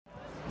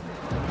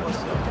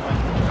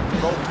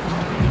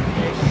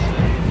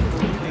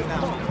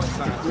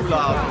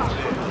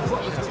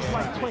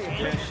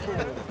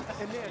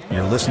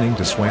You're listening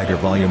to Swagger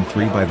Volume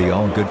 3 by the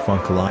All Good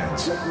Funk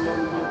Alliance. And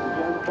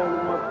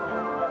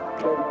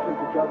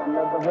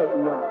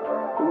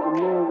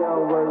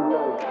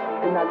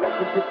I like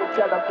to give a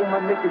shout out to my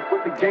niggas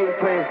with the game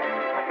plan.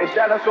 And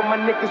shout out to my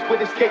niggas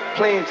with escape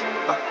plans.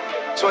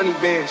 20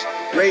 bands,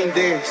 rain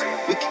dance.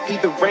 We can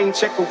either rain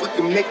check or we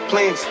can make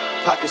plans.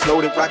 Pockets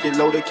loaded, rocket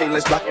loaded,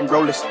 K-less rock and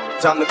rollers.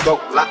 Time to go,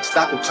 lock,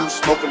 stock, and two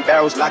smoking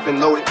barrels locked and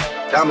loaded.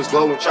 Diamonds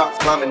glowing, chops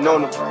climbing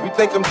on them. You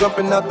think I'm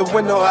jumping out the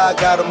window, I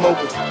got them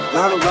open.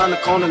 Line around the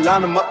corner,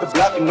 line them up the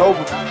block and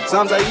over.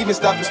 Sometimes I even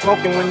stop the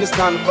smoking when it's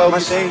time to focus. My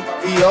shade,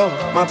 EO,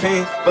 my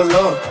pain,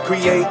 below.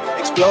 Create,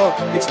 explore,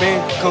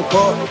 expand,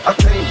 concord. I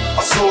came,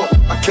 I saw,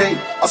 I came,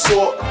 I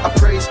saw. I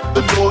praise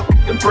the Lord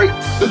and break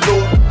the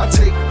Lord. I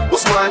take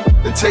what's mine,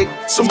 then take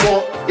some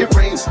more. It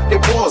rains,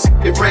 it pours,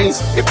 it rains,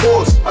 it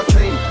pours. I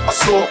came, I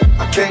saw,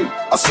 I came,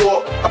 I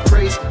saw. I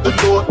praise the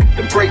Lord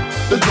and break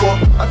the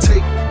Lord. I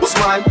take what's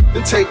mine,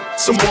 then take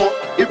some more.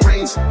 It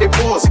rains, it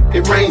pours,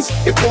 it rains,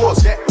 it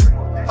pours. Yeah.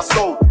 I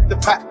sold the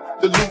pack,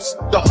 the loose,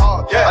 the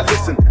hard. Yeah. I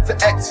listen to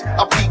X,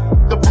 I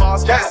beat the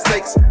bars. Yeah. The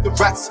snakes, the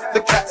rats,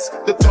 the cats,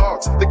 the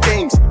dogs, the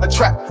games, a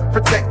trap,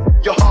 protect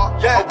your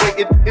heart. Yeah. I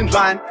waited in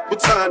line,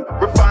 return,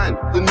 refine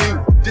the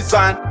new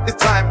design.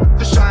 It's time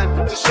to shine,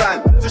 to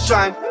shine, to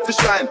shine, to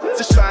shine,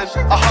 to shine.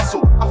 I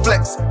hustle, I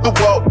flex, the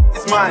world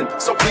is mine.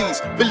 So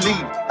please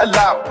believe,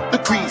 allow the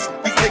grease.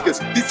 These niggas,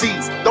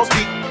 disease, don't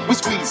speak, we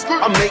squeeze.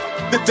 I make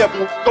the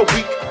devil go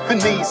weak, the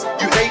knees.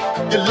 You hate,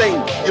 you're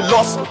lame, you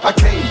lost. I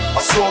came,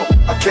 I saw,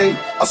 I came,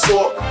 I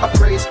saw. I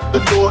praise the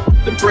Lord,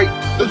 then break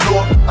the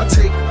law. I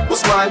take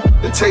what's mine,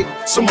 then take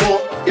some more.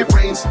 It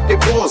rains,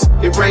 it pours,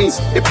 it rains,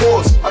 it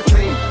pours. I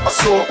came, I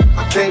saw,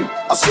 I came,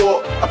 I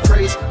saw. I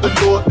praise the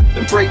Lord,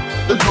 then break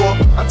the law.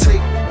 I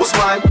take what's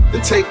mine,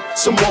 then take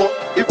some more.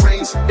 It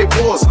rains, it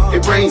pours,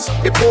 it rains,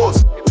 it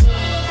pours.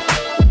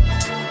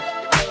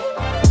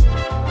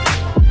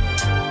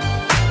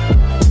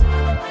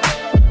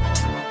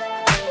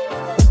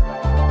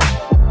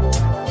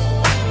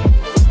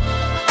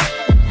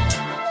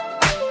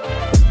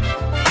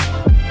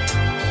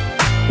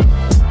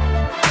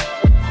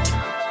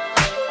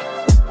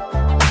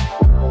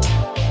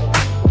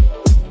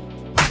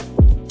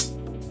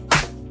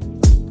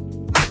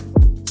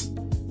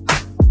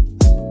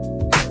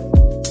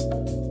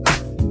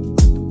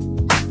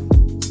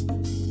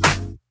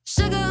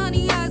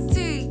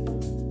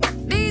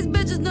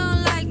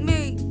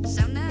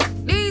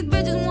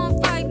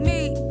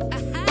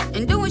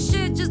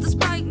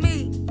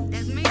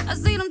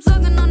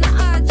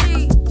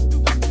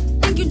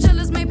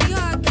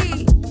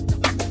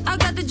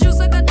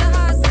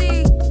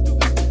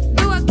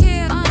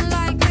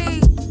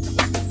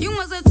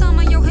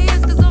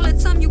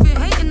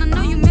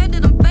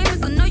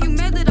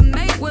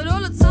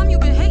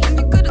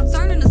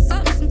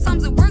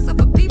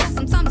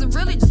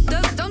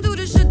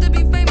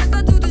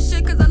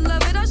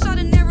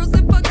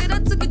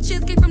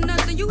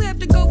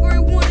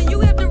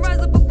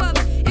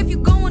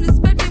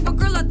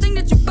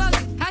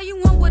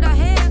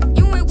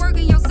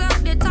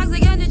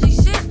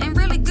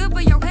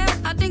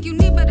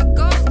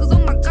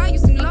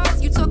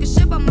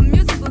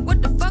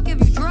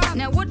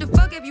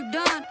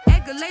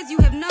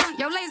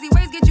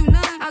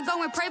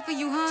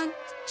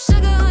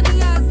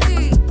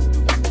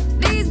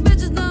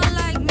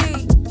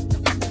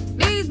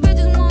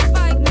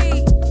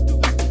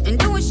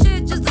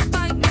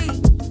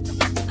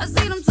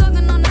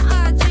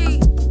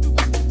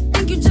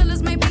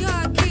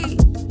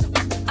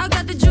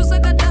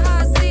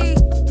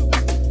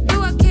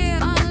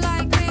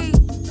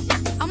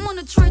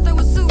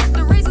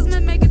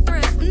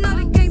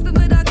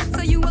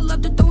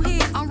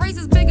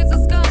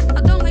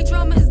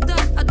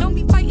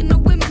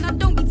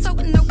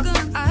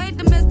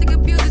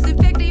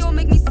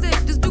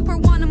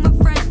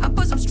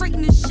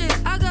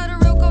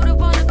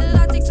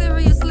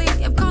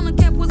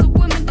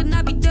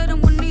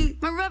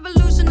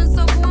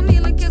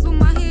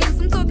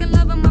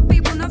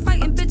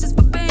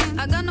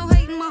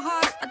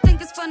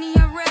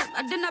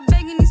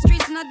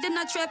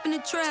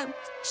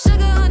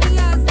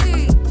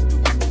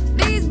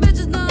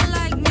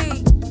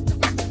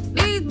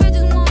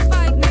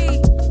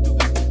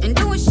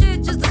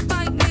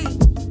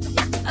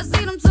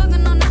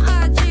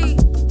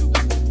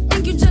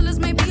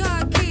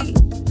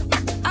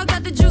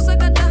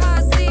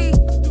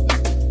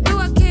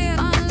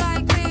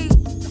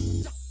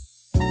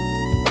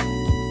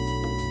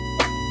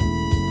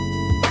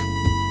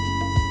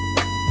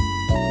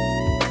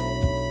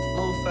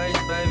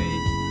 Blueface, baby.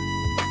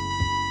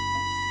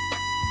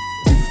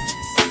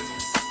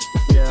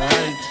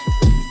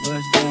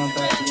 Bust down,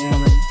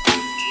 Thotiana.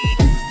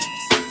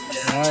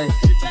 Yeah, I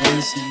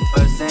wanna see you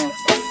bust down.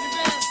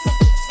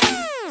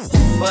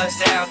 Bust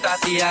down,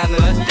 Thotiana.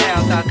 Bust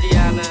down,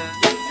 Thotiana.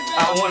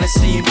 I wanna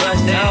see you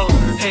bust down.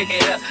 Pick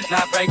it up,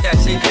 now break that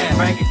shit down.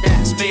 Break it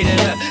down, speed it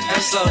up, now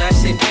slow that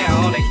shit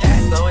down. On the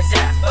gas, slow it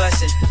down,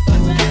 bust it.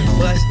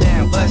 Bust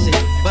down, bust it,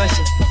 bust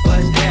it,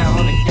 bust down.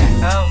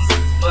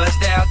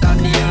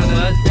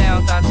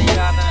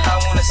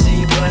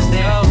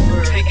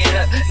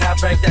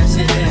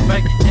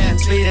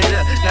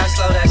 up, now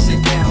slow that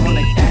shit down on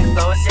the cat.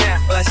 Throw it down,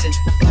 bust it,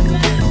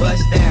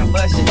 bust down,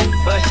 bust it,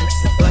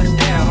 bust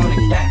down on the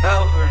cat.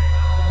 Over,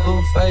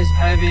 Blueface,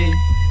 baby.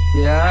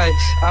 Yeah,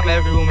 I'm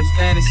every woman's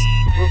fantasy.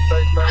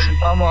 Blueface, baby.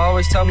 Mama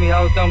always told me I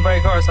was gonna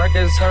break hearts. I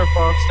guess it's her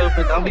fault.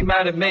 Stupid, don't be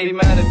mad at me, be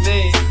mad at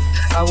me.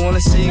 I wanna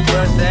see you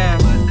bust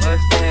down,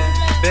 bust down.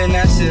 Bend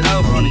that shit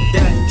over on the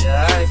cat.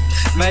 Yeah,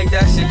 make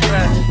that shit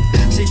crack.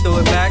 She threw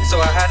it back,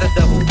 so I had to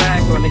double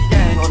back on the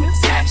gang. On the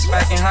cat,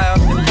 smacking high off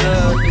the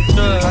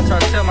drug. I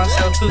tried to tell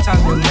myself 2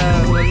 times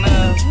enough.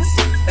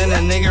 Then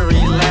the nigga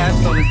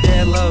relapsed on the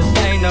dead low.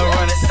 Ain't no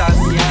running,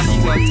 Thotiana.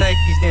 You gon' take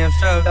these damn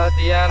shows,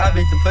 Thotiana. I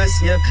beat the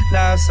pussy up,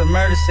 now it's a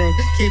murder scene.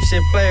 Keep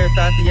shit player,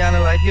 Thotiana,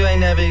 like you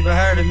ain't never even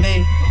heard of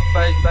me.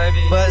 Face,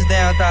 baby. Buzz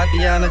down,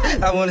 Thotiana.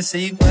 I wanna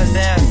see you buzz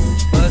down.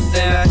 Buzz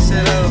down, that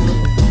shit over.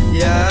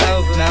 Yeah,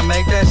 over. Now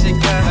make that shit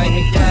clap, make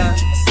it clap.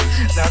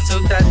 Now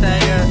toot that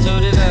thing up,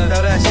 toot it up,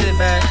 throw that shit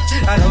back.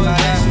 I know I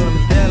asked you on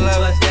the dead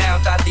low. Buzz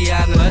down,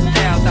 Thotiana. Buzz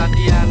down,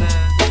 Thotiana.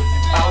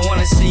 I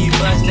wanna see you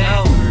bust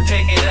down,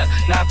 pick it up,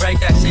 now break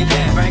that shit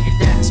down, break it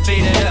down,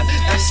 speed it up,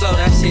 now slow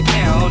that shit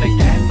down on the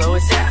cat, throw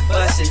it down,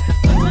 bust it,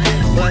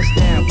 bust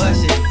down,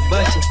 bust it,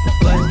 bust it,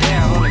 bust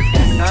down on the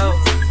cat, oh,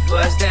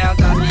 bust down,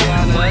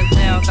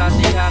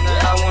 Thotiana,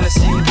 I wanna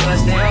see you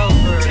bust down,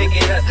 pick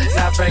it up,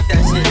 now break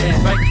that shit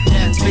down, break it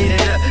down, speed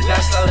it up, now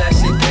slow that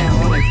shit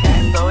down on the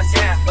cat, throw it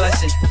down,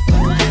 bust it,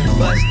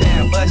 bust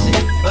down, bust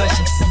it, bust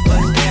it,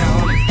 bust down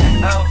on the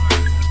cat, oh.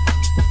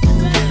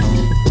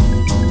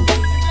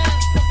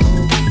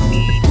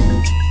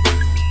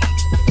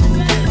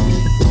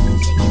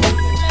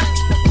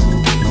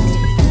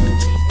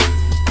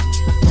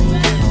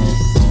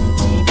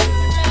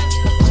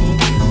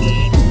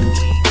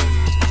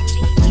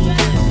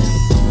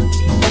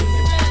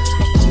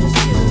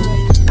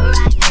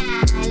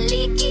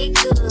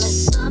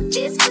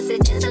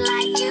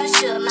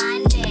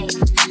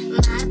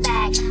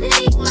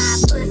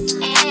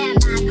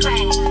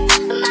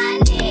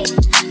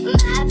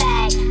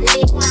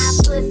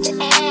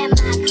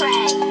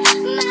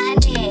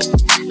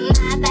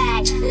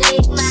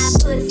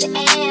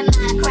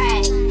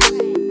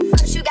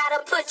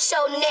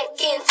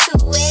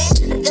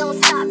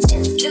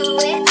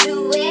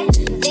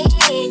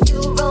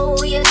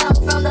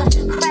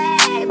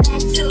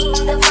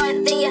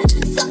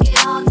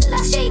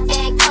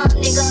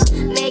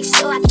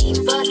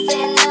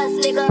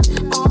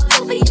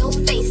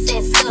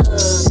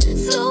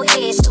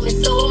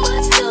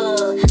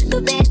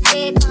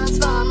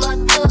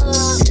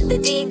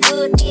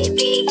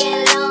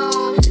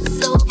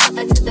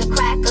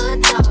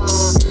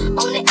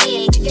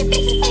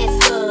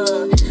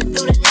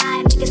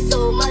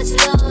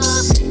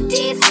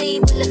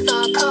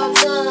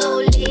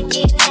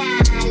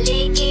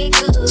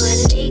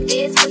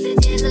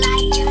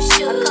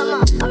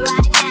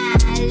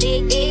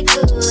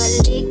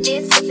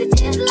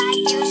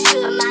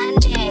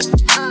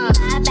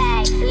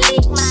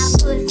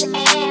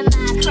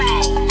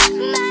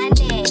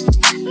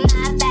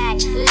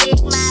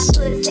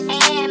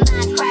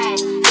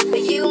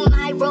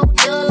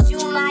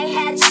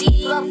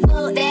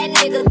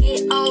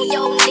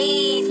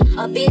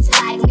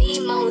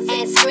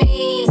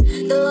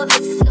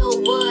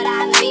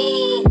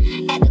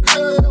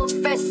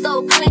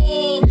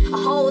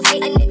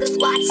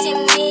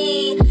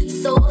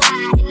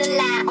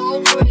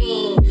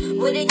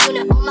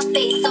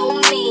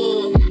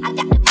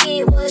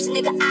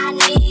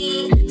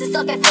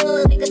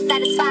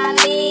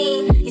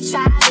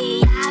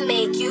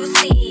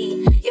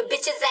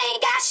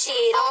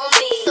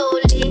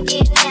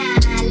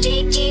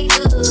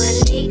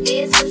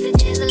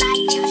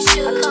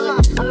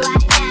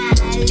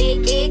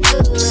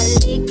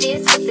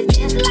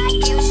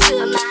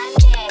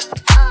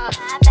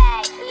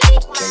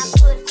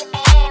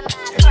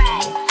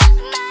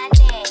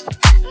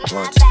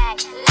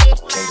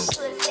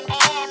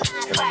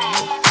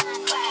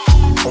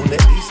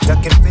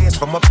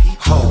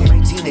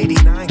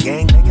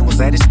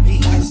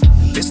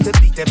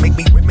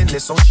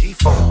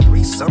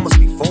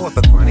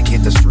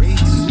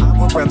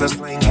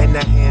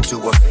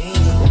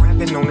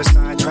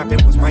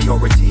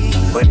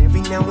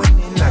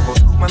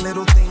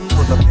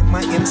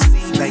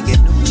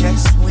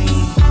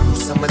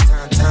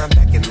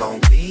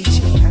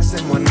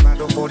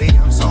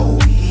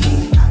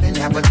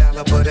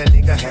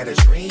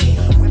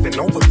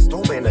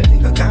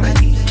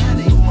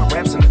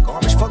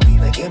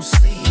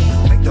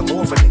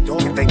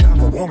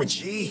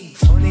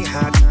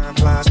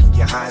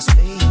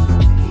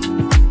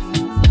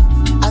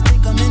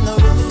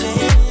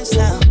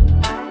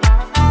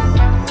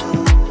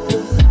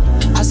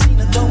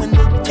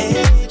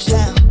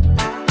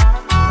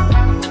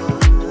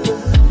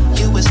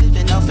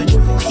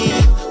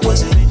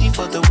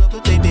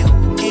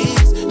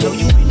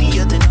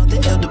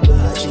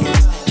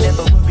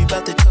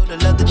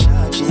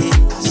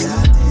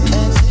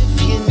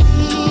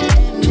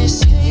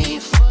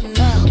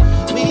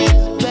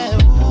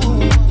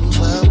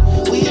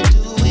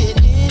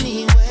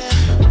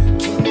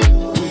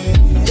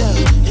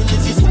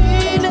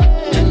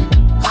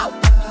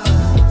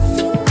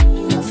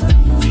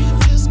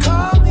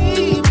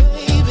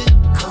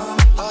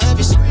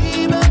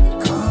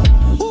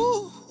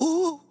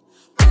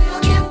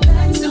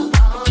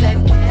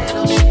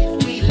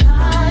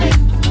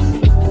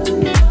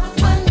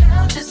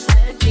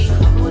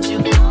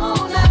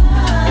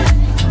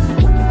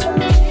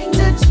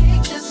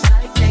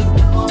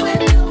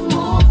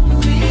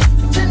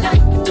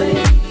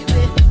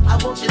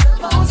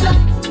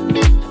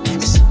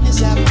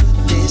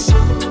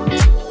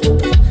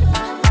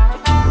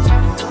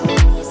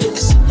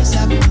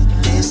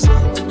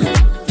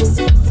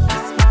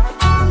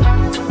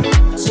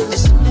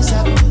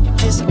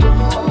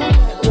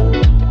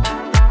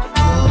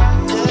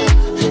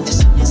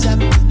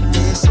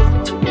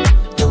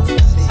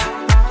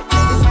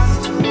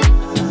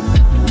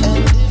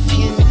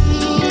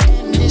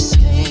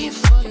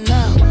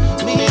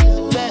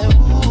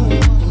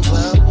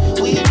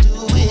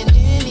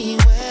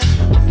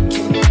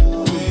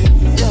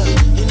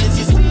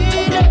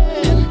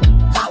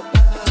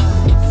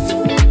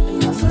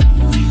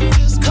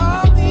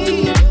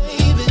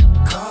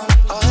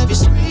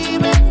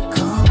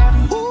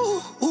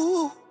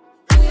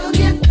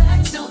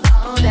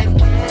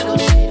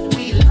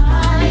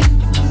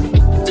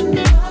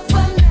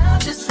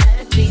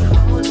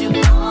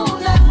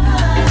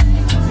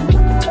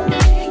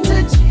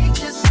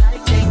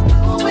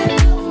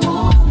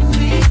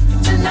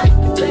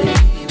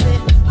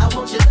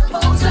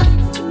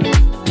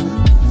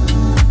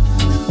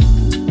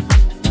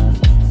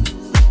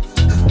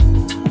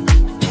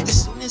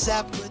 as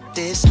I put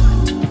this, as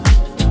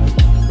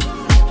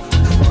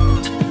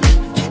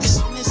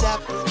soon as I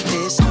put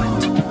this, as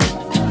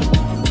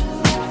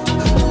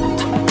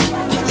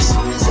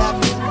soon as I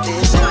put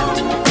this.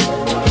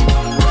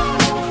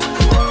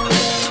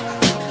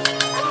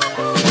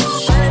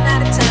 Running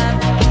out of time,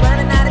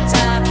 running out of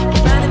time,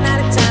 running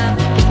out of time,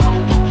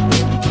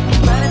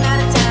 running out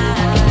of time.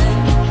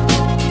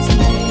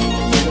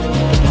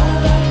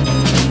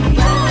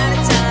 Running out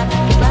of time,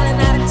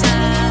 running out of time.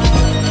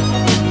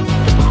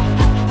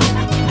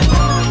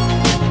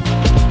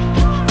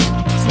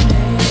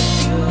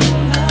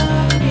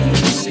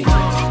 See,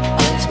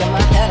 always got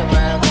my head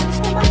around.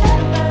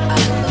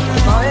 I've been looking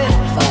for it.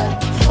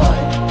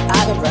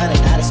 I've been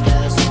running out of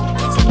spells.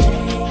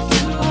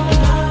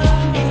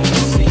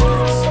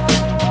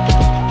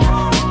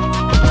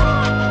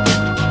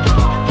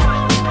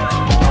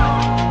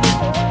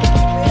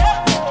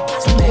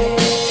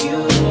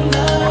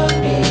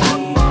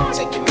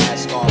 Take your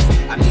mask off,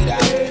 I need her out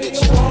the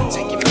picture.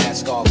 Take your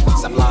mask off,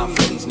 stop lying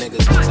for these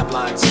niggas. Stop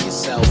lying to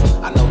yourself,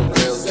 I know the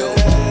real do.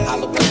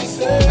 Holla when they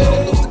for a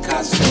minute, lose the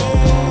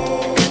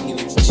costume. You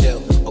need to chill,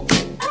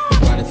 okay.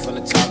 Running from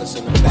the toilets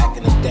in the back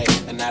in the day.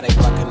 And now they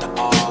bucking the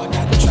R,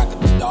 now they tracking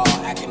the dog.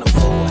 Acting a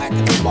fool,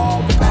 acting the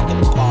ball, we back in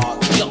the park.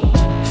 Yo.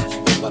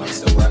 But I'm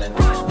still running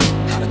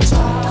out of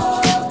time.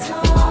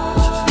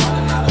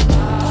 Running out of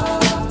time.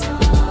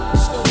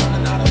 Still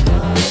running out of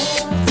time.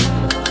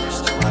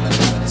 Still running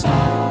out of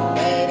time.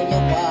 Wade in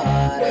your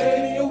water,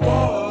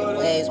 your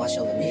waves wash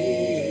over me.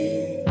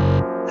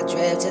 I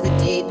drift to the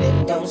deep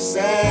end, don't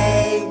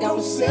say,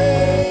 don't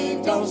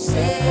say, don't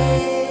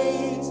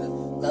say. It's a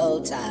low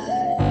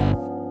tide.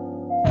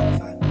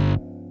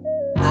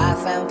 I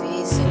found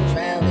peace in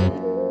drowning.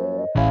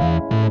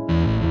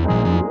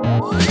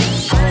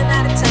 Running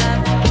out of time,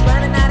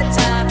 running out of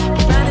time,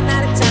 running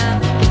out of time,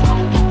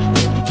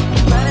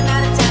 running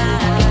out of time.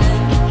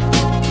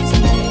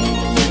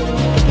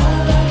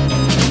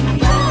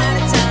 Running out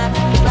of time,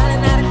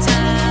 running out of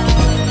time.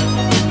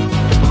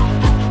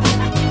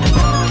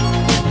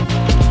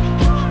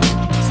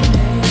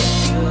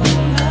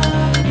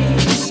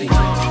 See,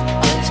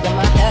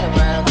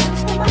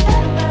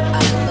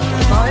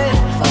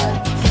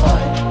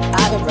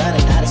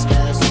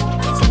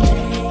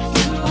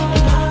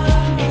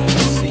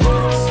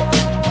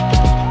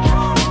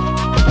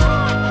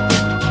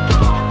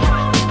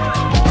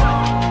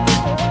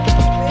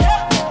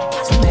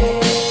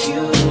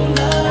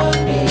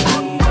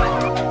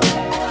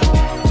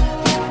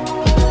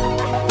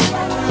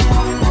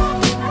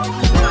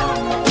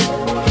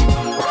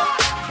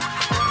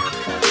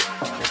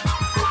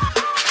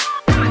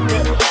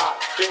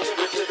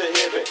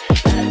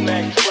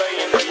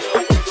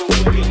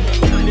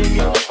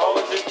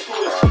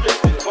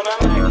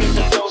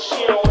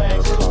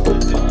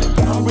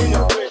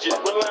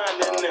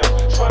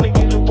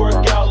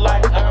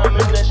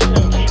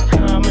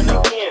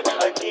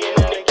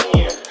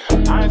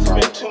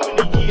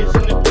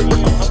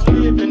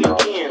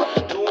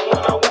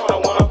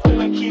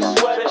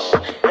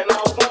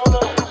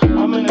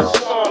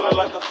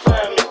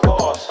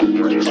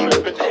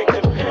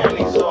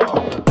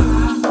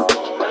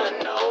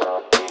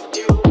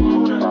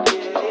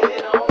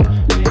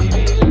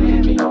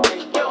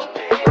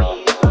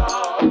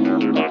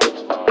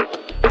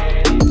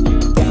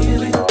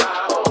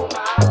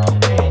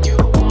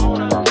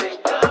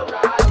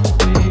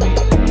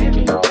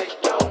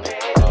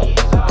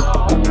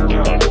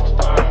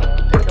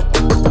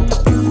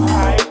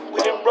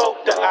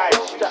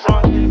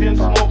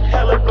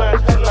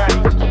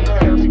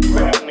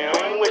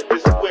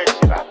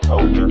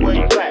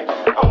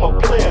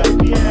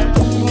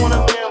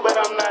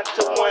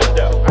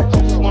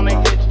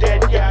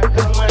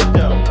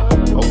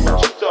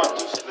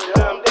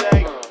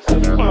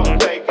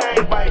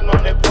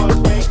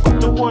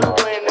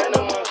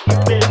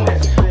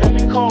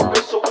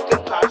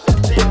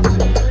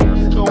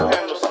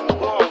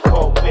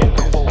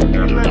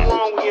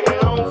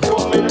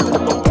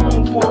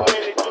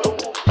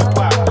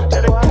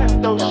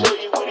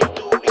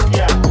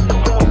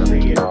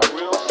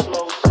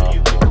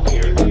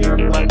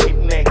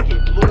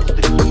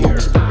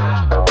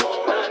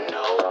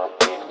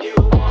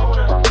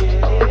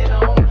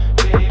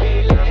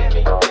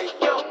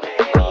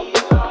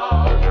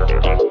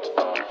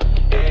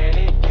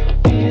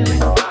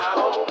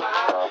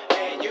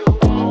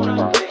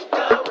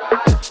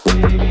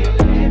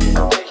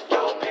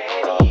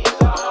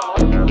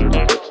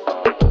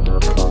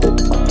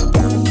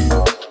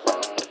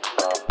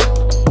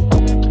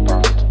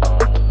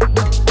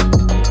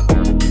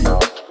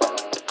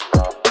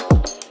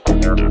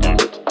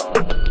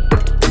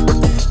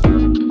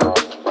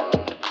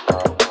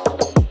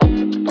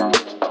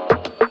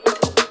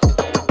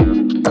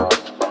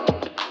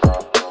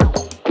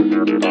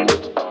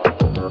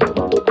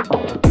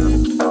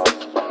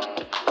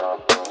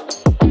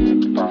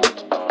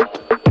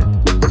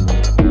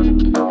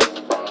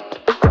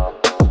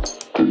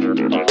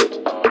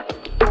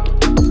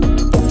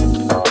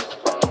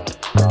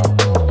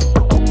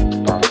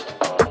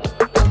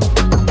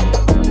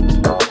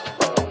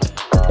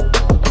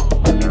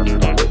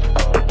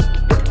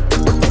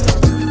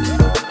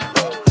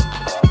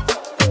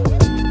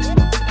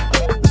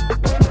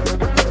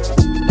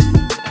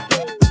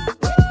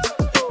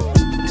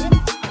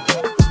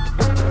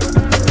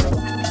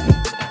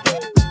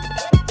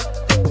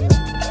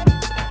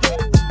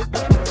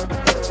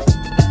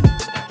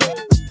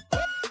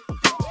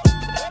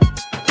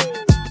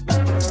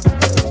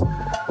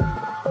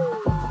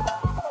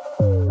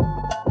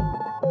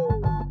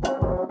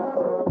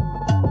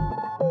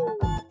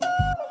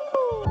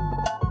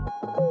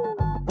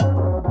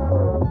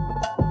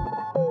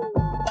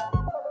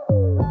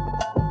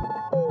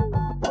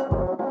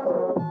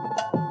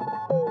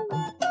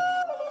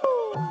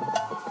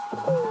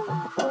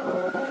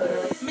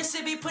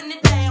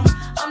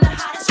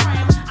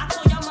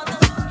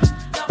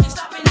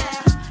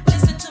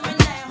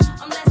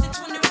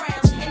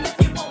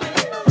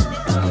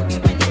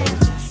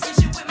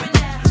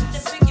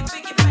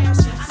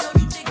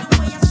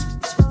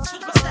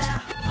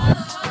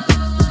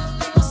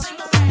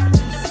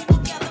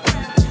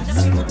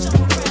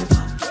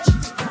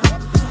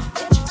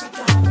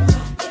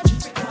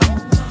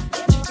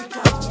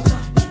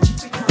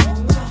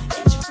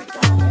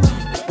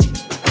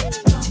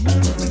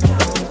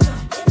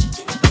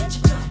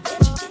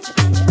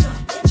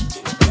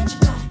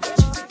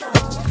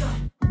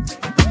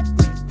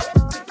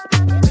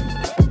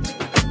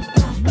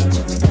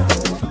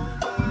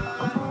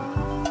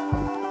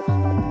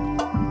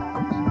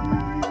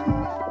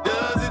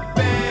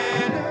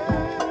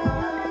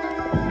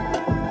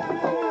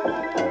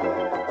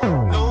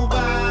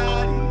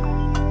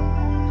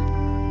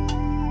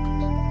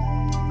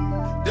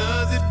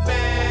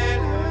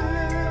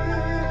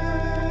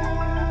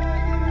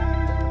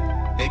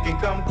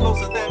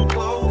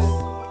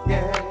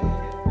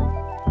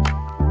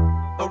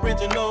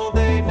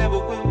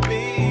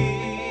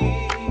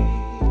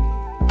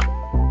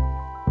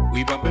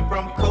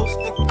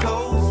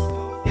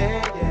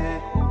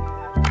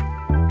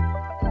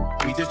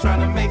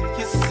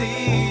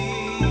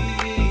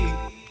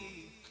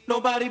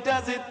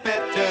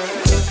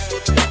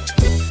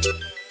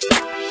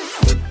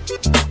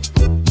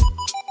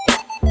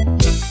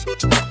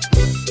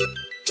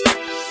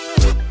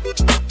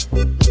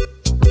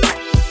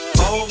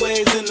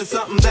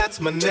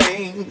 My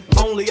name,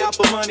 only out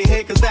for money,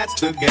 hey, cause that's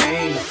the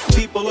game.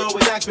 People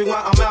always ask me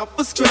why I'm out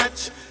for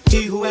scratch.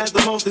 He who has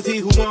the most is he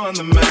who won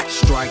the match.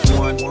 Strike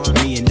one,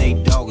 me and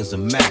Nate Dogg is a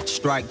match.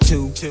 Strike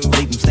two,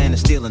 leave them standing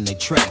still in their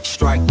track.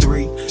 Strike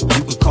three,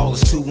 you could call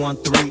us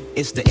 213.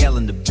 It's the L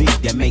and the B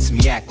that makes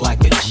me act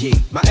like a G.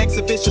 My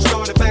exhibition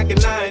started back in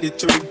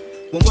 93,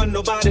 when wasn't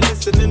nobody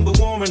listening but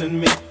warmer than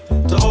me.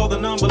 To all the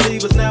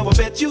non-believers now I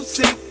bet you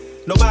see,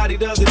 nobody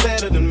does it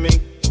better than me.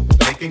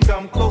 They can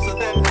come closer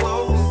than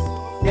close.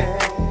 Yeah,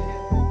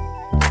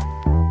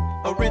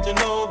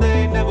 original,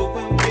 they never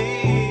will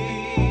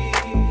be.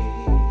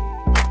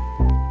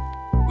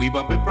 We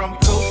bumpin' from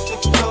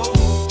coast to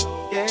coast.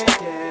 Yeah,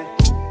 yeah.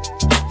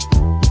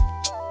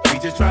 We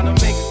just tryna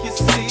make you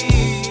see,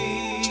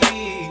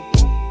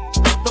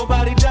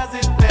 nobody does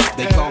it better.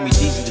 They call me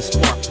Jeezy the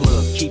spark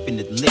plug, keeping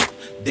it lit.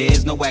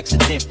 There's no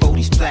accident for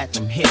these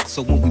platinum hits.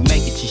 So when we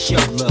make it, you show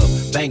love.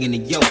 Banging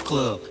in your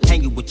club,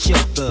 hanging with your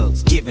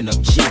thugs, giving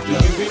up G love.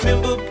 Do you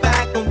remember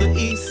back on the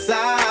east side,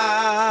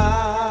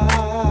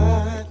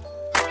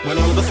 when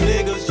all of us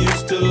niggas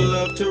used to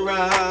love to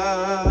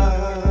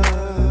ride?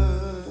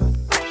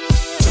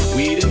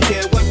 We didn't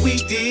care what we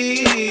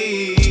did.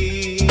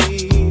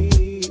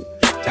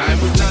 Time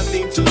was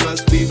nothing to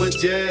us, we were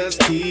just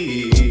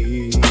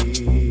kids.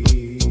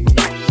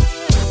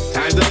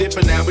 Times are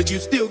different now, but you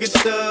still get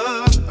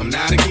stuck. I'm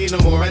not a kid no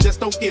more, I just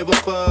don't give a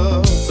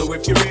fuck. So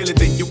if you really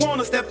think you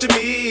wanna step to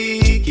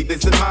me, keep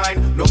this in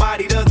mind,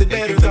 nobody does it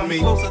better than me.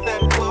 Closer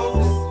than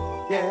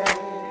close, yeah.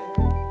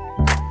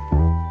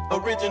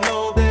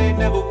 Original, they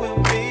never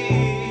will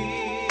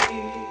be.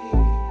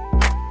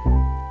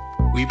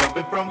 We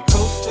bumpin' from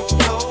coast to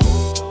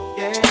coast,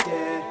 yeah,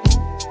 yeah.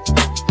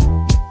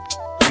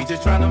 We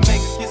just tryna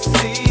make you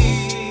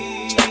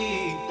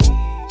see,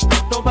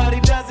 nobody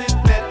does it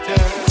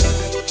better.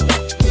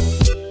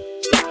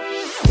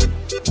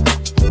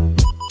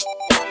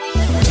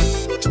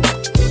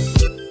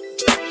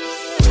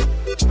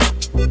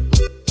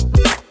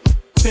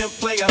 Pimp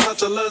player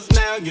hustlers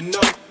now, you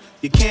know.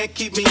 You can't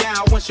keep me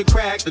out once you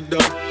crack the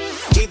door.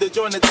 Either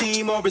join the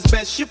team or it's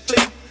best you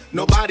flee.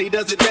 Nobody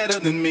does it better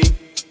than me.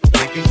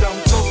 They can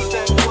come closer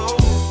than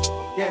close,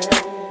 yeah.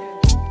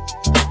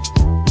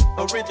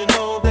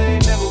 Original, they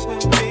never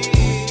will be.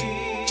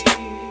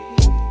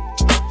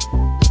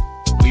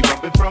 We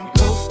bumpin' from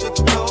coast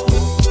to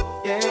coast,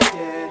 yeah,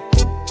 yeah.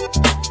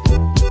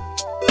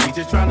 We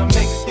just tryna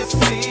make you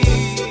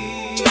see,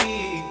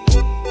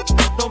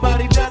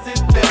 nobody does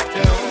it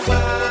better.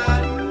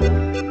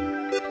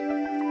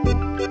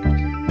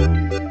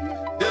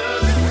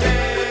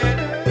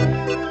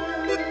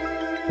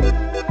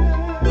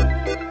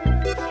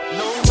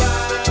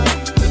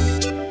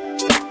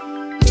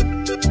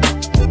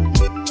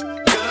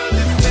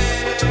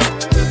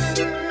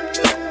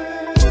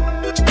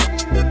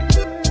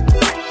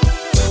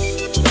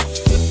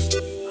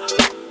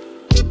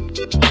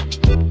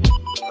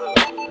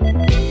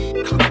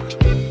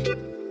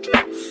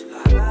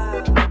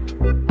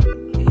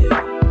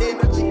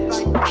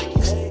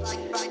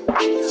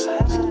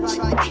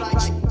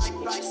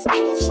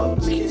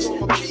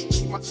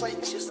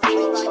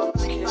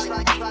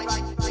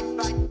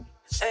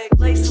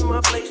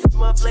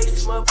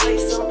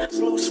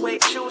 Blue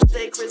suede shoes,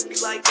 stay crispy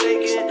like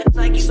bacon.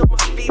 Nikes on my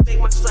feet make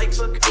my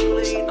cipher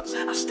complete.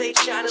 I stay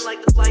shining like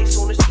like the lights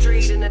on the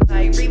street in the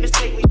night. Revis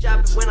take me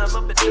shopping when I'm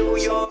up in New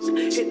York.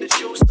 Hit the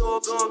shoe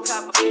store, gon'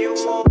 cop a few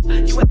more.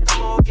 You at the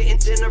mall getting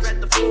dinner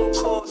at the food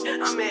court.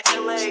 I'm in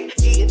LA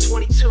eating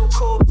 22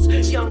 courts.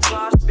 Young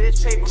boss,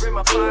 bitch, paper in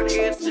my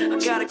pockets. I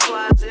got a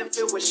closet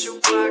filled with shoe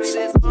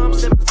boxes.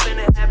 Mom's never been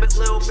a habit,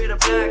 little bit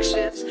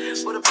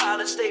obnoxious. But a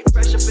pilot stay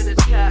fresh up in his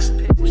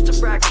cockpit. Used to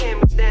rock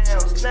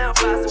hand-me-downs. Now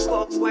buy some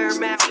clothes, wear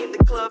them out. Hit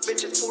the club,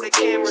 bitches pull their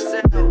cameras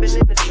out. Been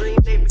in a dream,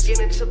 they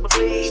beginning to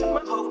believe.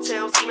 My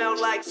hotel smell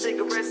like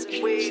cigarettes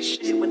and weed.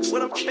 Shit, with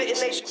what I'm spitting,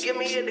 they should give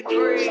me a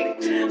degree.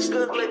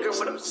 Good liquor,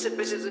 what I'm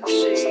sipping is a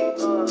cheap.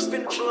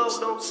 Spin the blow,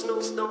 don't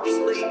snooze, don't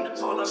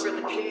sleep. All I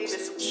really need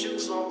is some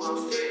shoes on my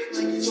feet.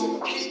 Like he's on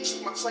my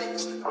feet, my plate.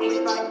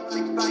 Complete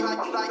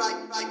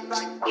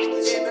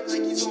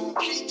like he's on my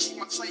feet,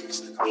 my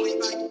plate. Complete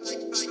like.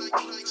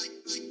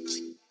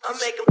 I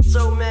make them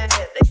so mad,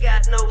 they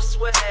got no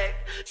swag.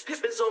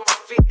 Pippins on my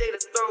feet, they the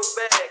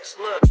throwbacks.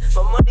 Look,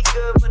 my money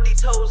good, but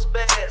these hoes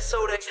bad,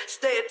 so they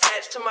stay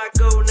attached to my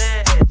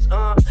gonads.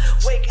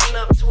 Waking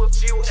up to a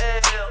few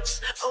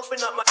L's. Open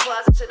up my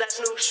closet to that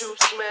new shoe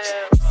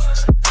smell.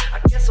 I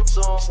guess I'm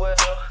doing well.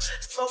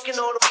 Smoking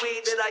all the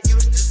weed that I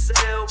used to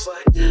sell.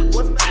 But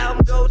once my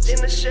album goes in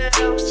the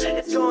shelves,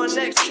 it's going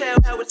next, tell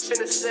how it's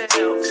finna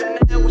sell. So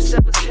now we're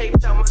selling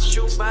tapes out my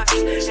shoebox.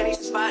 Any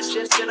spot,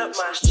 just set up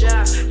my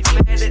shop. You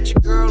mad that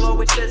your girl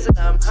always says that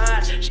I'm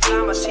hot. She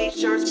buy my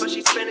t-shirts, but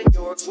she's spending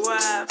your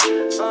guap.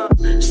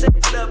 Set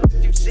it up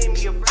if you see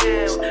me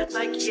around.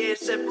 Nike Air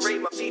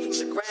separate my feet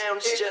from the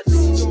ground. It's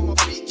just on my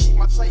feet, keep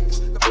my safe.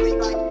 Complete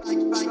like my plate,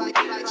 complete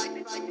like.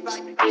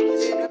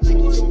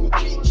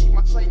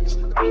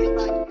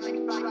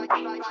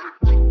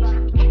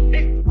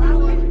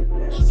 Rolling,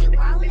 is you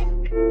rolling?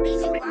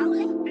 Is you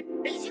rolling?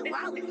 Is you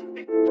rolling?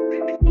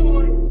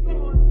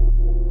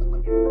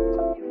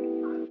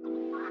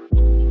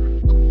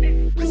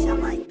 Wish I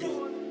might be.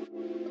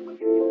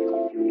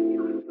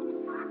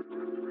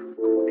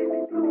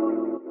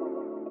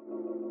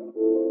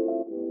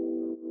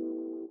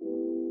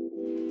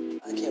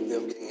 I can't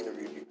believe I'm getting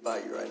interviewed by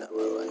you right now, by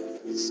the way.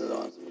 It's so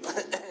awesome.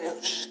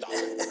 Stop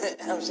it.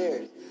 I'm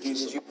serious.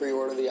 Did you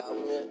pre-order the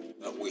album yet?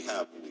 We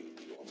have the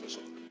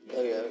official.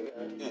 Oh, yeah, we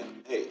got it. Yeah,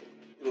 hey,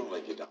 you don't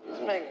like it down.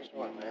 Just making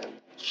sure, man.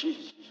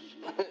 Jeez.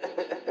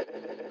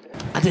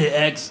 I did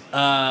X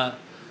a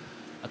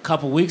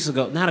couple weeks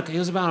ago. It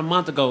was about a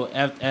month ago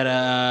at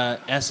a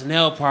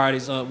SNL party.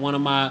 So one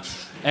of my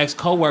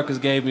ex-coworkers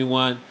gave me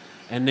one,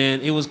 and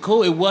then it was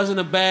cool. It wasn't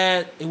a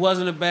bad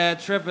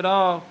trip at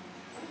all.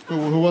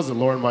 Who was it?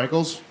 Lauren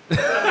Michaels?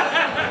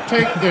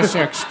 Take this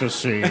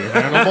ecstasy,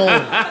 Hannibal.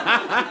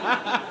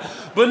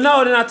 But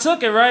no, then I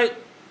took it, right?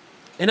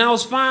 And I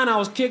was fine. I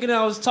was kicking it.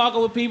 I was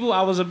talking with people.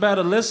 I was a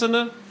better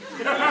listener.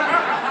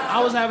 I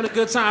was having a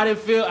good time.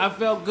 I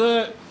felt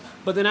good.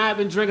 But then I had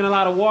been drinking a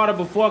lot of water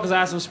before because I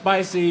had some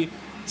spicy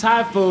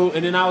Thai food.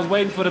 And then I was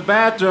waiting for the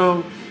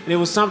bathroom. And it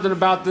was something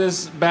about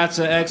this batch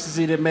of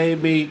ecstasy that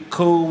made me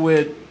cool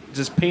with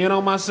just peeing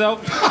on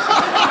myself.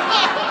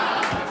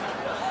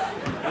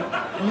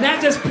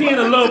 Not just peeing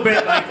a little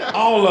bit, like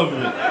all of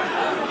it.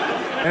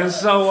 And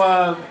so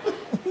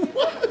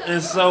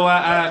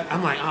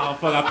I'm like, oh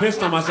fuck, I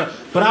pissed on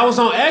myself. But I was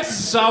on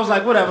ecstasy, so I was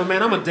like, whatever,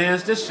 man, I'ma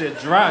dance this shit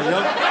dry,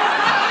 yo.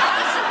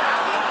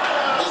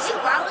 Is you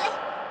rolling?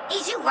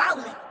 Is you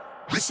rolling?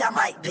 Wish I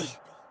might be.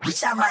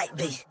 Wish I might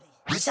be.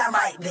 Wish I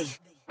might be.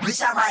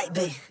 Wish I might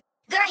be.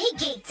 Girl, he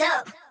geeked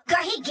up.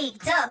 Girl, he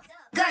geeked up.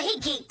 Girl, he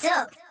geeked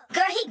up.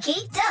 Girl, he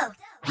geeked up.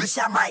 Wish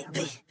I might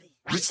be.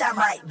 Wish I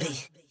might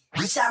be.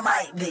 Wish I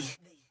might be.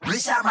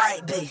 Wish I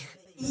might be.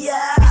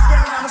 Yeah,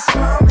 still on the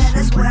slum, man,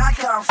 that's where I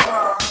come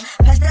from.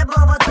 Pass that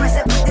bubble twice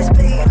and put this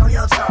bean on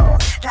your tongue.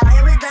 Now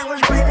everything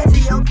was great until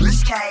your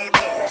bitch came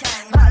in.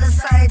 About the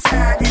same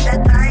time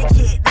that thing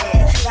kicked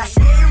in. Now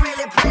she ain't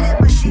really pretty,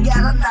 but she got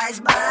a nice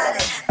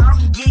body.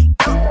 I'm geeked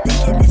up,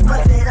 thinking this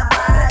butt fit a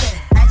body.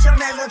 Ain't your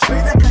name little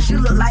Trina, cause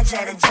you look like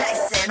Janet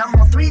Jackson. I'm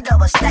on 3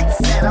 double stacks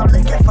and I'm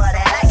looking for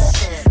that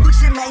action.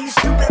 Gucci, man, you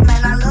stupid,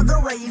 man, I love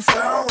the way you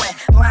flowing.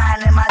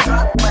 Riding in my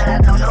drop, but I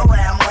don't know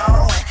where I'm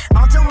going.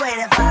 On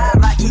 285,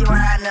 I keep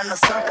riding in the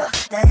circle.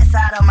 The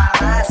inside of my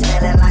ride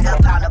smelling like a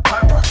pound of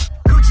purple.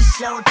 Gucci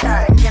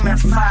showtime, give me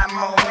 5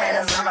 more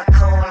minutes on a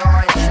cold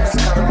orange juice,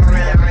 cause I'm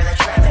really, really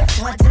trapping.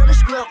 Went to the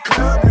script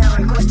club and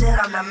requested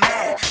on the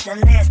man. The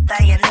next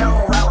thing you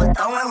know, I was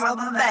throwing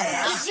rubber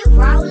bands. Is you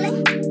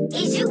rolling?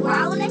 Is you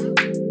rolling?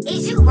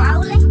 Is you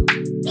rolling?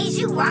 Is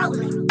you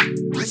rolling?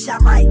 Wish I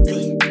might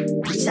be.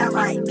 Wish I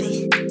might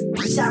be.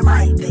 Wish I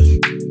might be.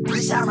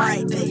 Wish I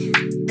might be.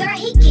 Girl,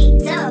 he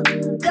geeked up.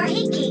 Girl,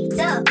 he geeked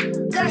up.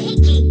 Girl, he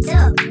geeked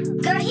up.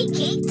 Girl, he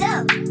geeked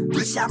up.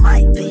 Wish I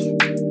might be.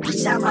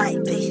 Wish I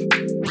might be.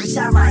 Wish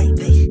I might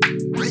be.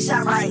 Wish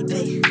I might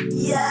be.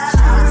 Yeah, she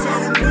was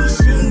telling me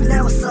she ain't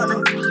never saw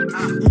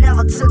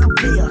never took a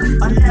pill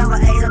or never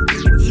ate a.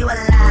 You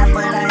alive,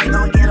 but I ain't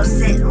gon' get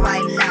upset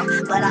right now.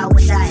 But I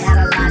wish I had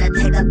a lot to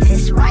take a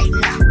test right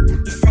now.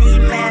 You say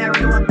you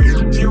married with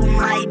bitch, you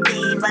might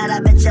be, but I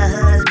bet your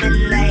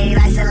husband ain't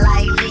nice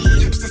like me.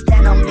 Used to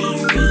stand on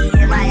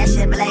BC in my ass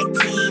black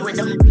tee with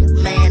them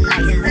man nice.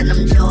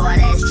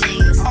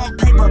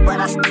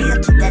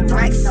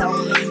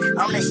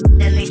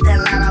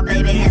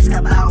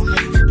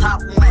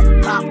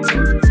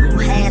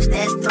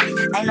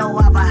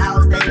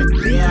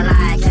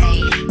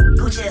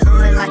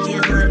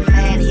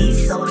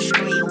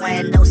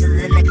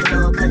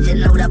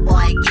 know that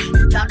boy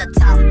geek. Drop the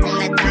top on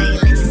that thing,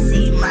 let you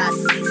see my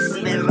seats.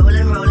 We been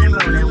rolling, rolling,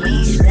 rolling, we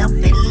ain't slept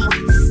in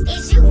weeks.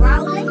 Is you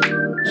rolling?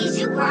 Is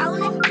you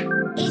rolling?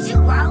 Is you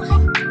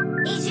rolling?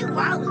 Is you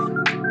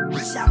rolling?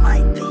 Wish I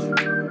might be,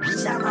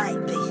 wish I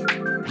might be,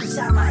 wish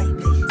I might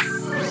be,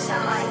 wish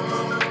I might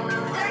be.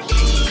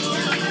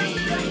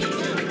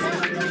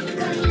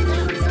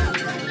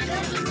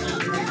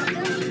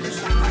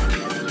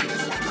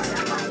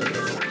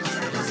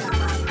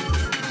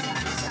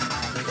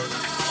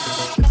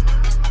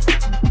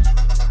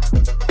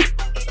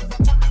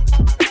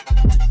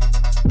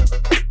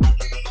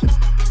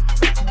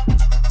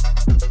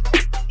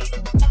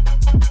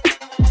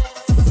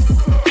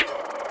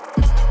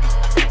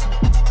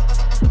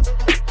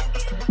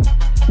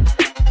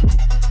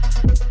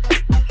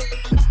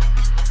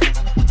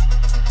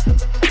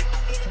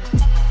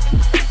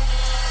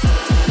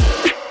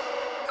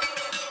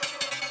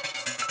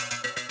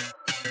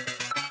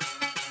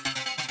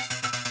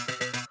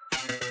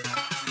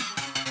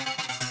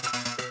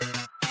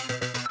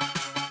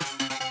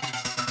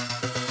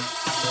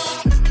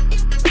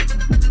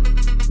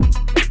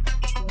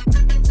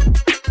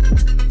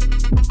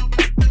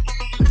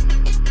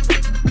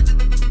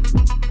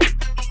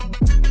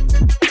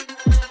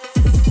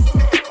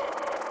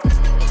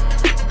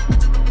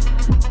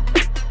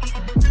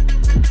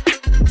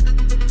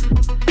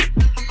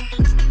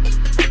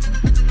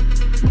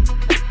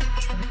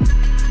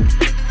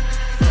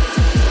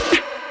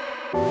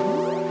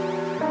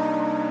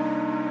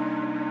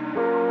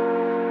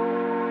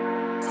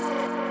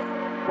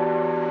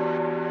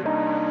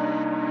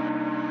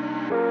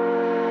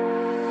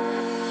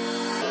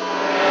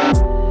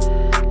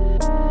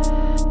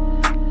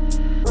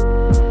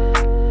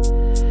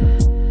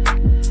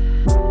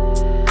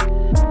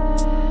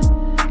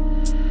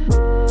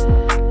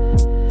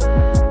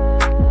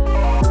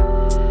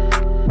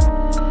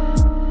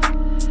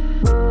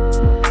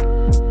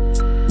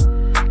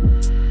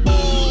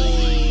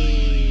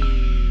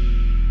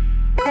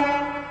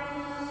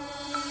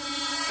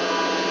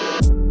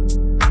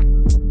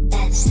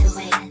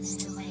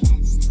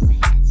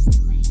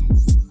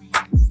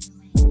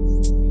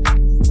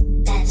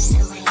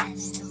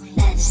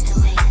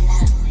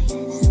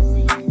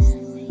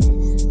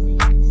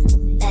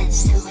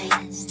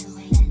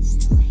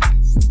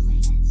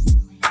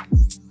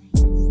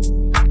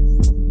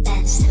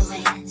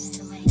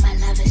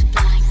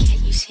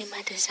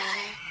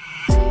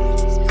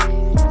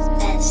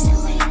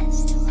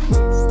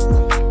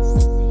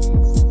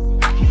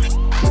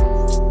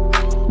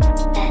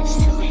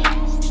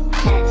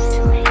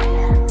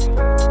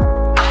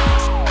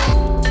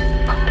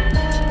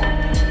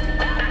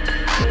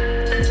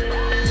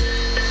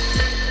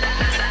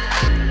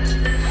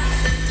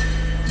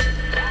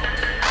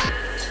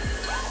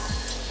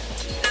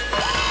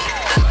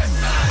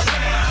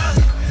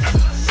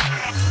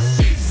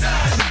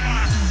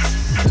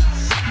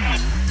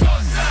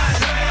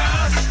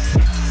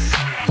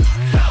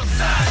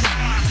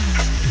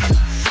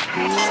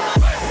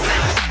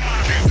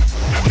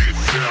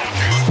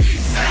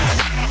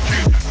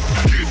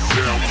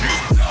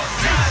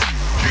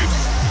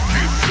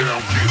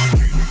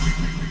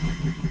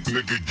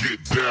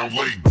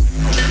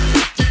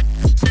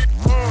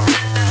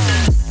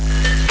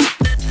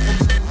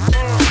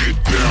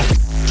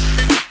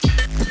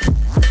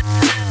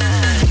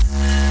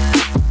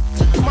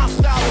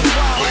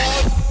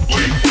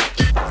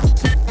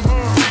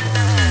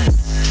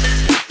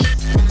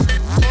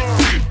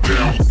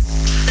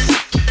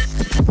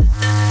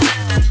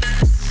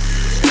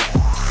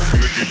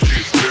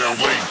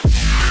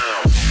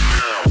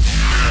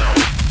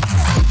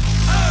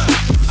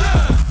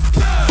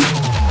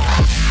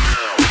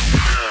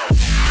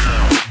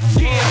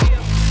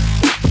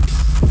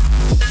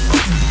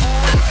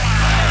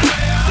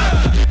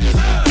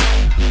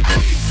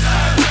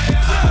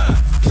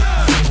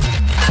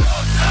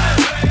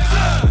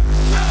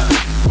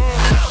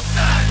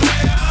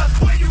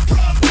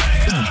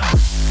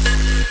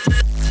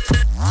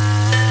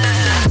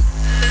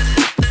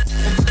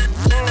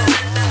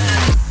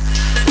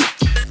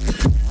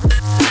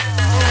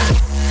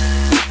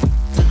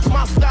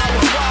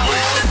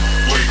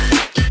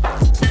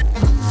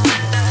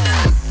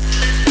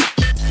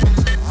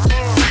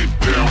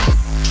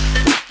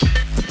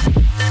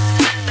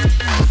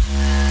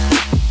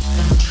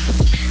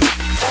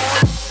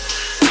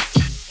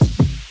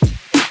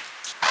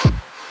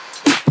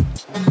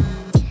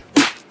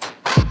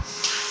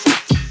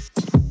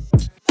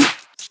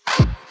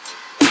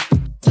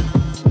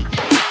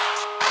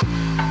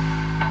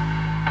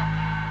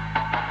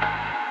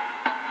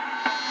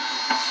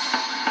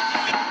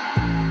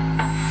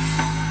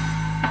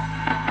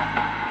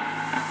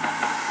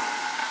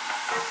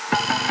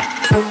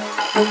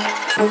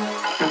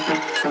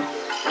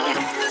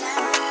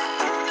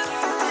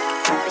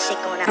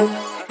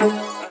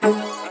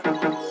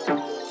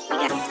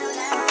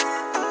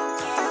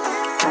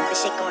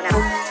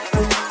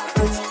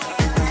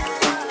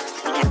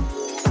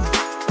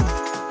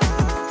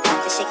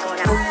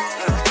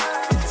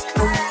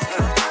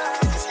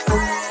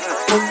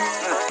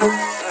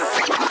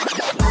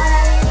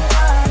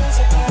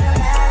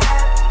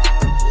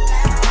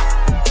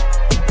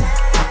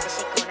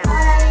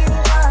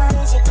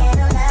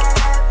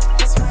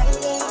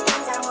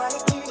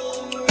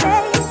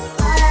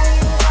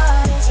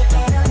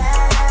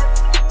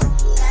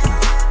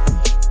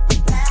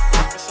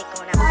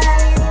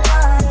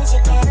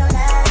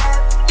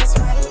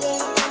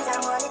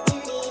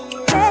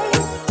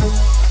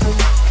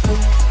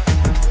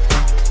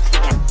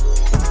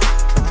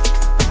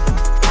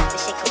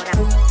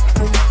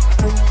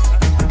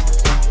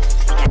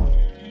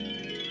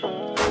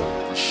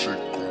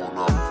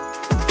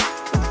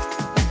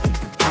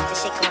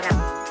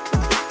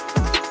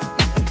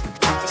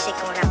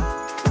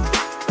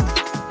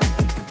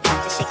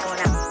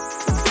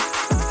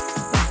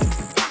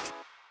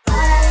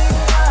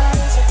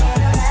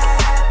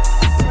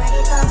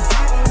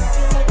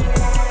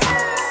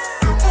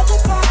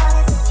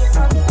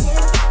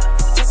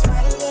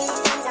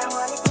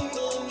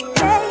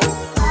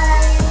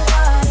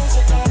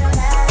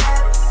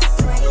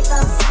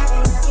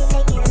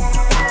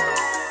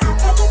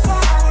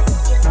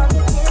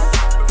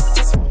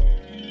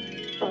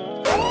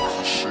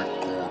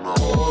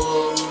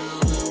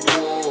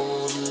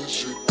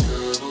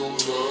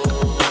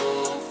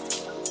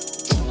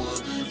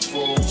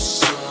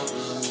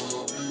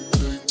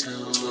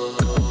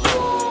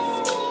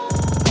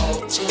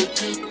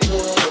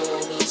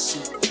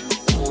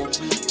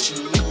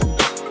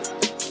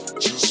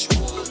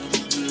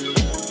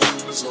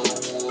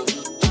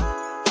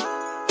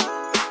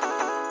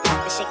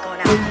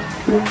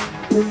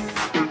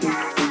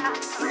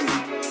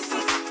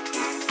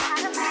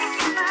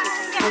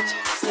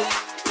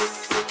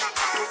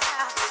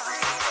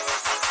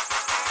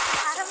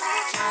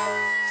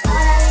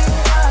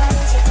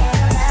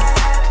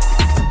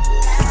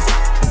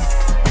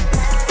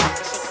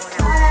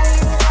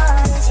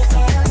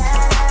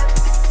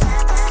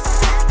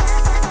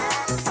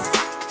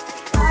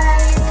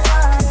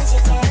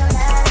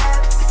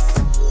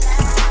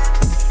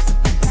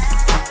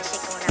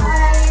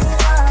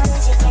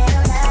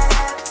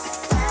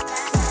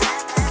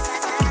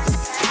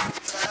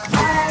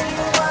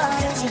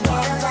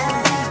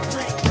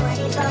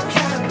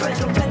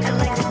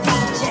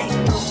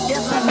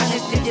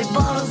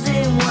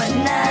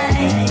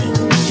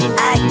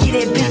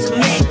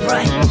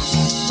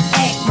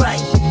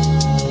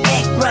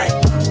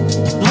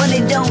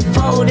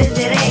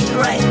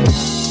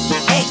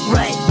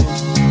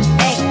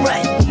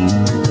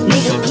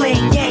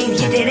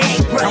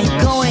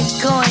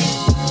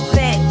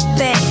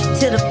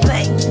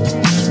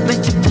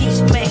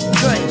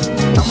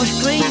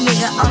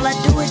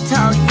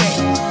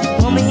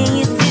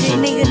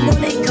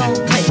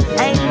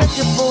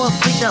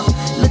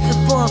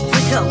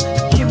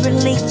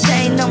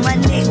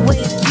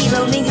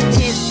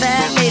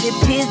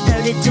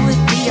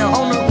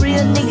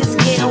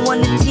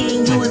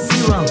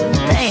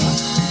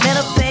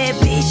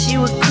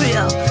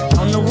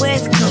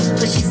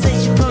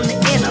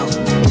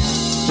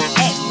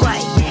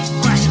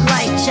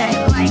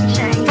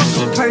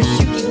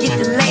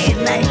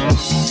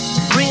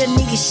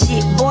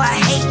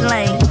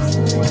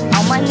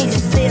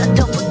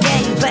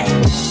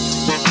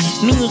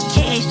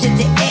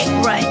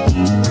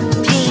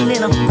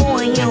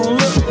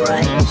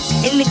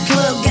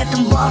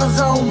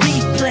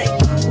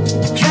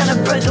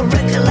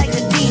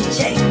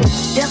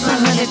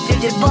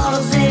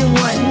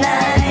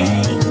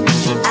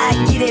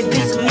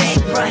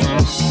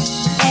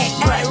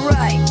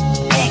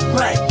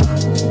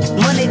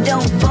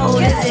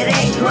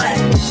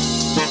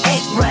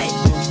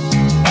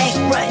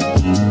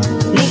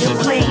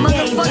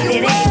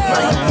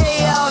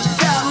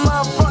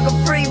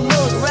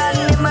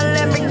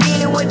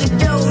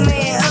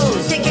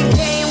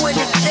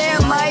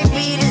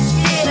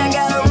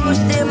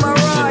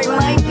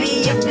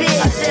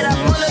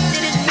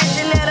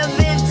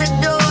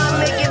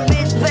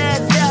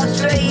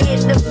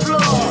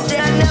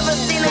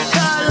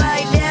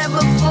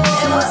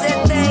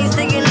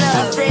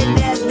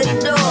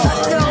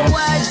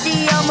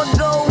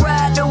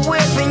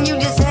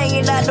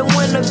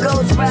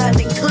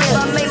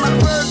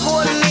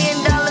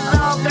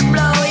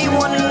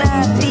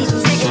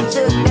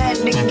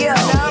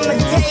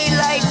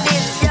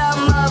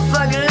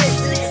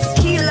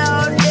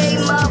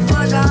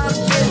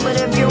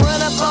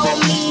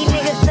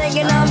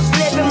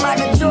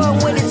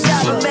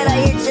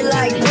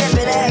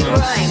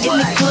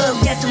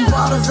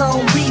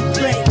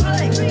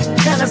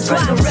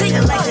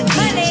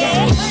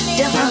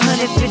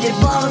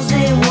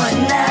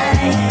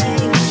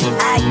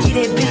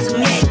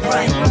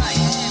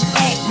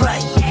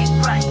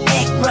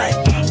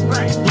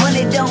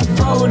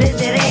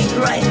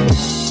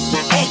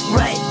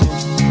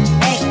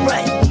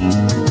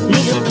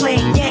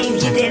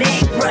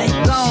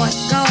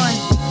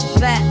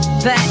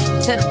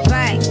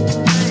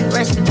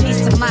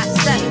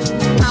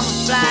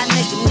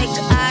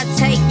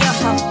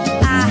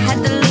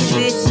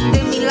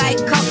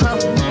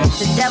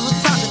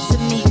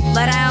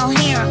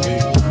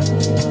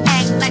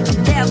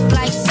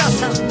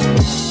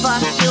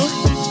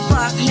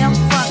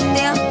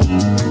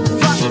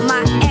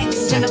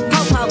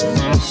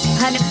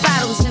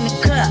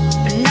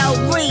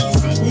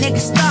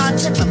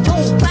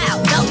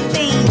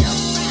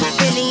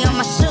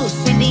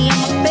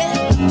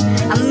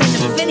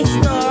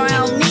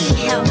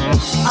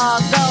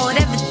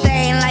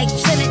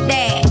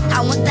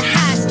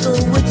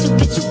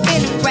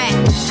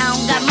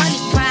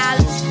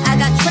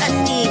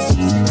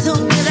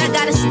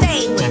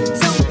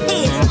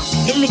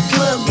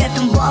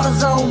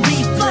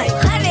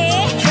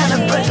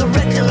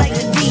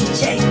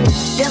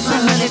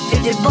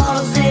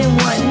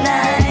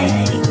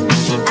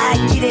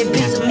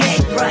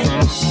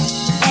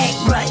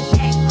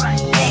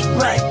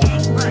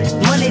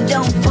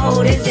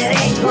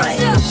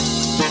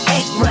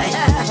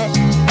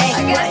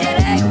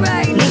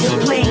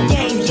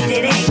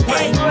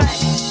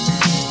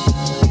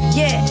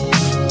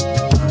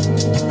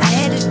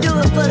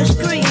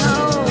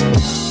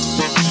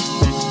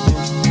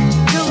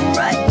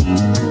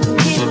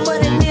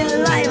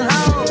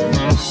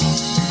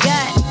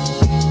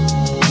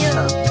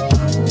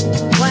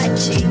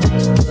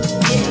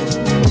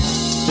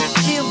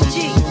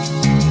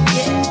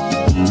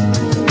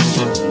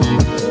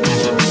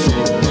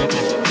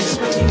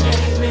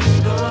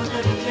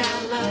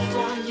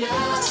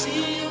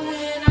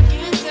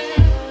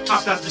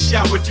 Hopped out the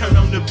shower, turn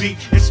on the beat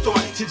and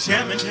start to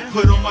jamming.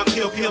 Put on my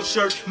Kill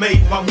shirt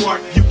made by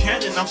Mark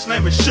Buchanan. I'm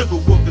slamming Sugar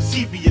Wolf, cause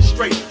he be a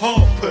straight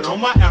hog. Put on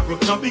my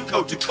Abercrombie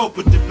coat to cope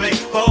with the debate.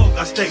 Fog,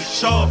 I stay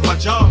sharp, my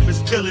job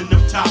is peeling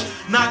them top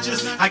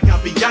notches. I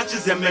got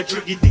biatches and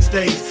metric these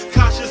days.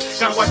 Cautious,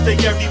 gotta watch they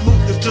every move,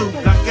 cause dude,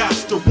 I got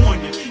to warn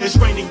you. It's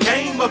raining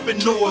game up in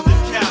Northern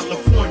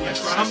California.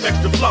 I'm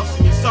extra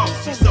flossy and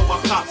saucy, so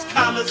I pops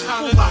collars,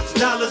 box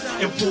dollars,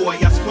 and boy,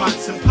 I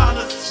squats and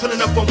polars.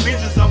 Pulling up on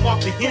binges, I'm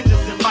off the hinges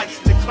and like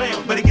to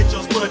clown. Better get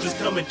your sponges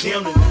coming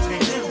down in the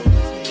town.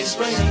 It's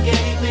raining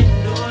game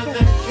in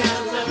Northern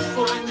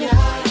California.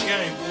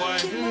 Game, boy.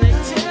 They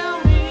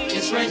tell me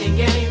it's raining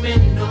game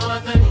in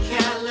Northern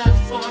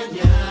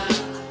California.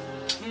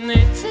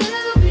 They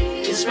tell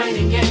me it's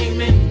raining game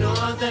in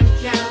Northern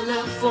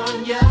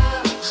California.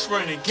 It's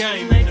raining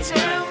game They in the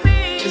tell back.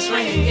 me it's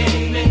raining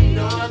game in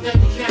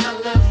Northern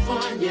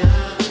California.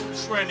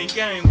 It's raining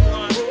game,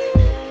 boy.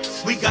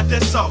 We got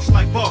that sauce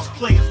like boss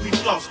players, we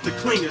floss the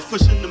cleaners,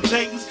 pushing them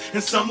Daytons,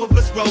 and some of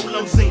us roll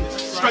on Zenith.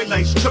 Straight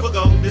lace, triple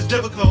gold, it's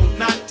difficult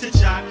not to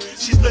jot.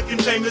 She's looking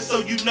famous, so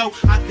you know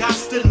I got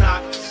to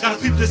knock.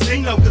 Gotta people to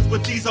sing though, cause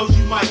with these hoes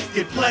you might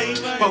get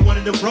played by one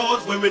of them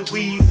broads wearing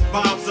weaves,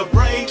 bobs or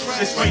braids.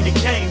 It's raining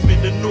game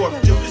in the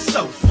north, dude, it's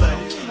so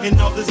flooded. And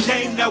all this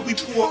game now we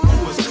pour,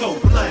 ooh, it's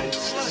cold-blooded.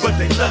 But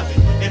they love it,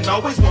 and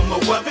always want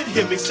more of it.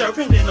 Hear me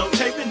serving and I'm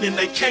taping, and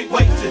they can't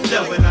wait to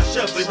dub it. I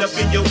shove it up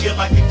in your ear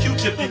like a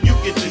Q-tip, and you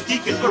get the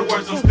geeking. For the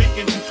words I'm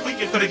speaking, you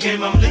tweaking. For the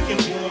game I'm leaking,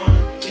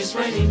 boy. It's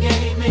raining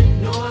game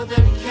in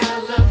Northern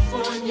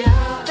California.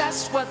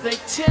 That's what they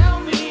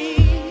tell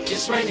me.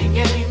 It's raining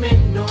game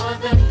in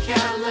Northern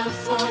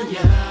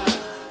California.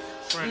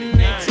 It's raining game.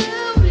 They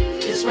tell me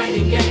it's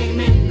raining game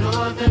in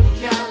Northern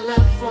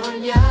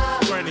California.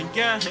 It's raining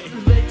game.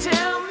 They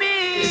tell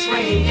me it's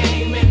raining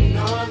game in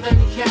Northern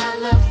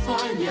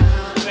California.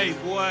 Hey,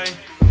 boy.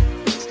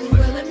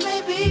 Well, it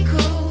may be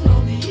cold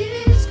on the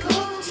East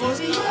Coast or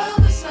the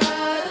other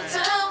side of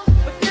town,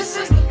 but this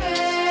is the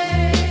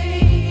Bay.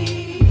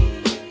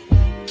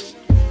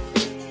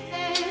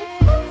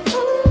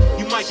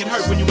 You might get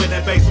hurt when you in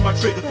that bass, and my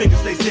trigger finger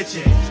stays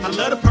itching. I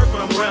love the perk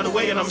when I'm around the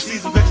way, and I'm a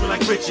seasoned veteran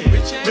like Richie.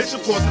 Rich,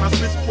 of course, and I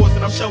spit sports,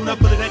 and I'm showing up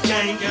for that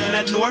game. And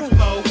that North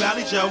Pole,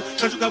 Valley Joe,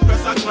 Country Cup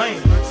press I claim.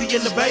 See,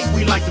 in the Bay,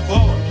 we like the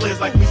ball. Players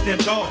like me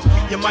stand tall.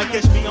 You might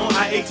catch me on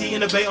I-80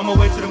 in the Bay on my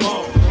way to the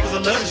mall. Cause I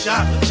love the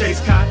shot,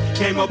 chase cot,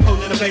 came up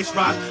holding the bass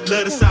rock.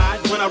 Love the side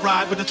when I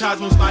ride, but the tires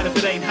won't slide if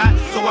it ain't hot.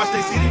 So watch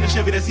they seated in the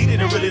Chevy that's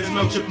heated, and really there's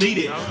no chip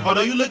needed.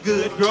 Although you look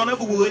good, girl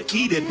never would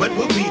eat it, but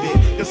we'll beat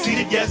it.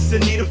 Conceited, yes,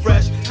 and need a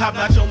fresh, top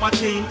notch on my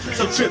team.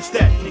 So trip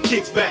stack and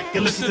kicks back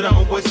and listen to the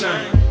homeboy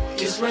sing.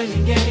 It's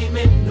raining game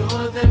in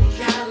Northern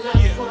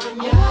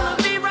California. I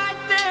wanna be right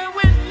there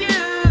with you.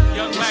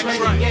 Young It's Max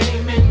raining right.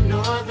 game in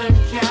Northern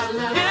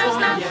California. There's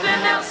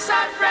nothing else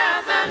I'd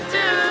rather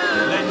do.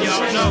 Letting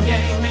y'all It's know. raining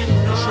game in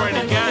It's raining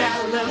Northern game.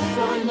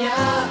 California.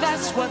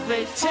 That's what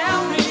they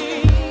tell me.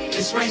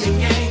 It's raining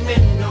game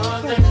in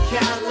Northern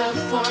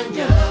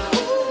California.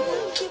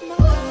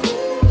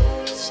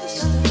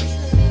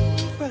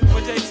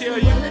 What they tell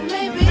you? Well, it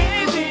may be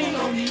cold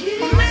on the East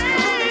Coast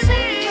or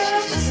the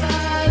other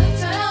side of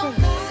town.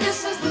 This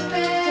is the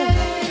Bay.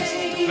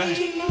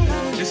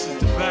 This is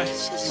the back.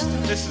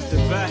 This is the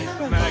back.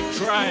 Mac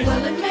Dry.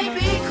 Well, it may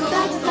be cold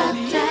on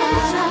the East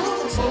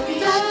Coast or the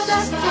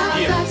other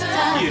side of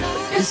town.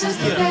 Yeah. This is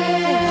the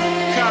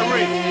Bay.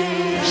 Kyrie,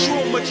 show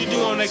 'em what you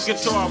do on that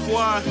guitar,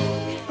 boy.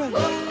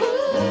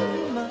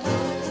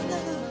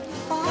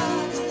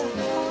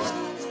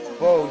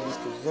 Whoa, you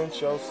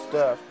present your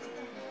stuff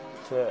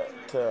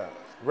to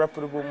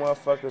reputable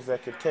motherfuckers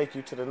that can take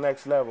you to the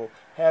next level.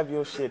 Have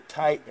your shit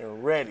tight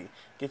and ready.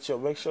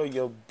 Make sure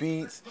your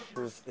beats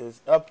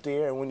is up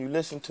there, and when you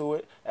listen to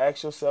it,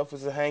 ask yourself,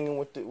 is it hanging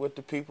with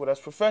the people that's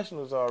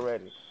professionals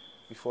already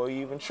before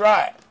you even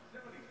try it?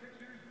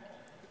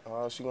 Or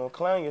else you're gonna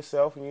clown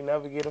yourself and you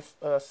never get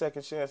a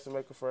second chance to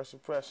make a first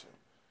impression.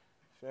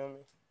 Feel me?